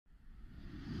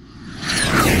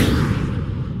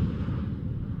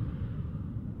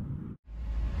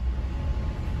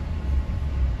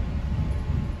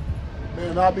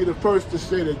I'll be the first to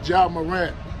say that Ja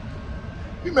Morant,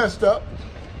 he messed up.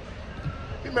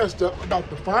 He messed up about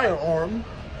the firearm.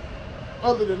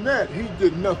 Other than that, he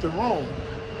did nothing wrong.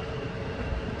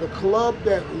 The club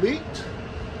that leaked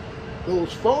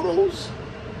those photos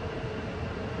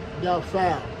got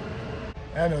fouled.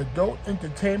 An adult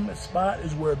entertainment spot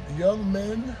is where young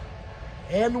men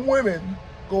and women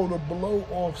go to blow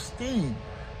off steam.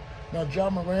 Now, Ja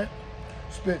Morant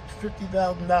spent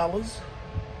 $50,000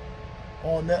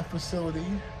 on that facility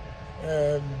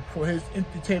and for his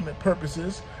entertainment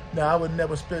purposes. Now, I would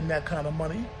never spend that kind of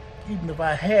money, even if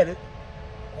I had it,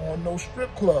 on no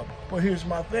strip club. But here's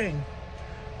my thing.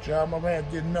 Ja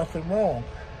Morant did nothing wrong.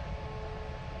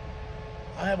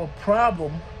 I have a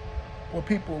problem with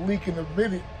people leaking the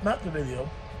video, not the video,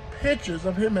 pictures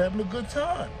of him having a good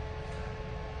time.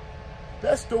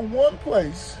 That's the one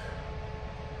place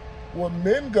where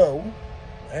men go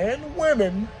and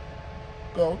women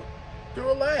go to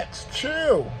relax,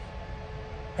 chill,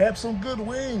 have some good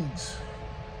wings,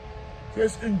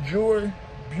 just enjoy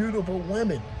beautiful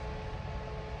women.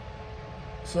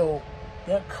 So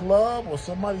that club or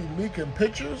somebody leaking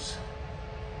pictures,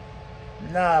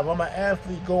 nah, if I'm an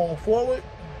athlete going forward,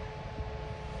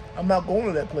 I'm not going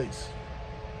to that place.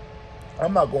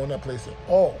 I'm not going to that place at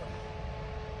all.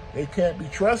 They can't be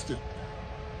trusted.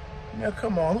 Now,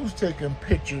 come on, who's taking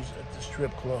pictures at the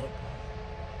strip club?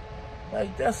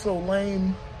 Like, that's so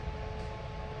lame.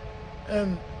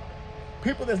 And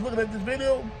people that's looking at this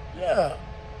video, yeah,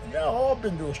 y'all all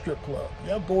been to a strip club.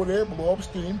 Y'all go there, blow up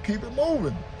steam, keep it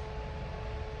moving.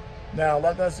 Now,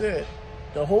 like I said,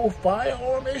 the whole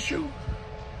firearm issue,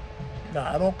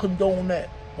 nah, I don't condone that.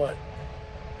 But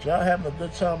y'all having a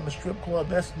good time in the strip club,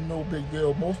 that's no big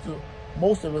deal.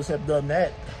 Most of us have done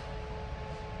that.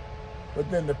 But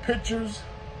then the pictures,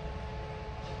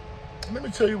 let me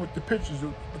tell you what the pictures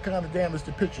do, the kind of damage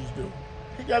the pictures do.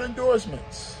 He got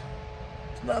endorsements.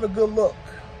 It's not a good look.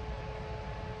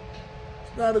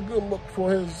 It's not a good look for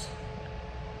his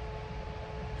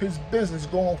business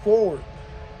going forward.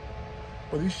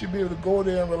 But he should be able to go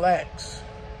there and relax.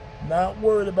 Not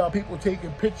worried about people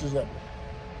taking pictures of him.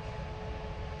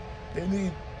 They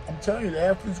need, I'm telling you, the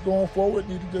athletes going forward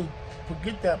need to just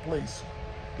forget that place.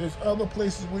 There's other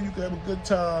places where you can have a good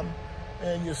time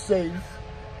and you're safe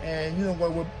and you don't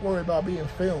worry about being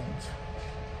filmed.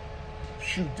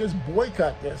 Shoot, just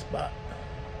boycott that spot.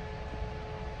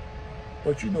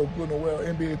 But you know good and well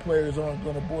NBA players aren't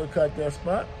going to boycott that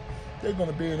spot. They're going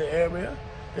to be in the area.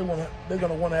 They're going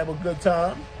to want to have a good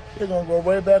time. They're going to go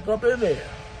right back up in there.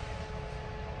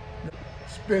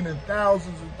 Spending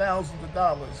thousands and thousands of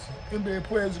dollars. NBA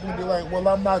players are going to be like, well,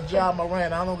 I'm not Ja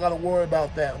Morant. I don't got to worry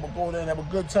about that. I'm going to go there and have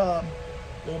a good time.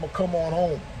 Then I'm going to come on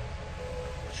home.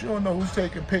 But you don't know who's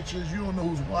taking pictures. You don't know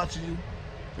who's watching you.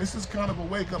 This is kind of a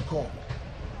wake-up call.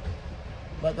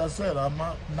 Like I said, I'm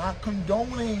not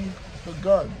condoning the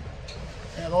gun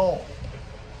at all.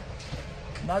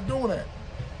 I'm not doing that.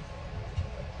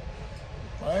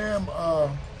 I am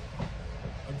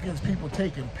against people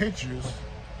taking pictures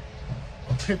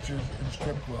in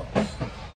strip clubs.